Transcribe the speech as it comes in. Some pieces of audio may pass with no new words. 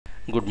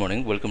Good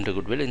morning, welcome to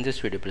Goodwill. In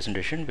this video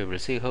presentation we will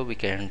see how we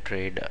can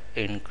trade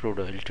in crude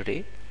oil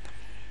today.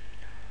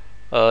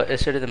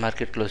 Yesterday the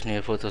market closed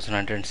near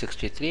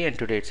 4,963 and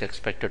today it's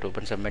expected to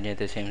open somewhere near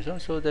the same zone,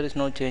 so there is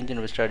no change in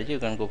our strategy. You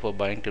can go for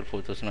buying till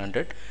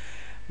 4,100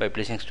 by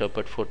placing stop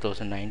at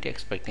 4,090,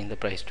 expecting the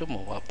price to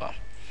move up,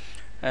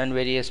 and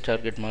various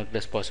target marked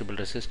as possible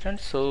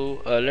resistance.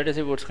 So let us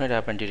see what's going to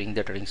happen during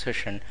the trading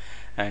session,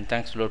 and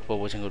thanks a lot for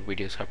watching our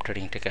videos. Up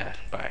trading, take care,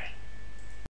 bye.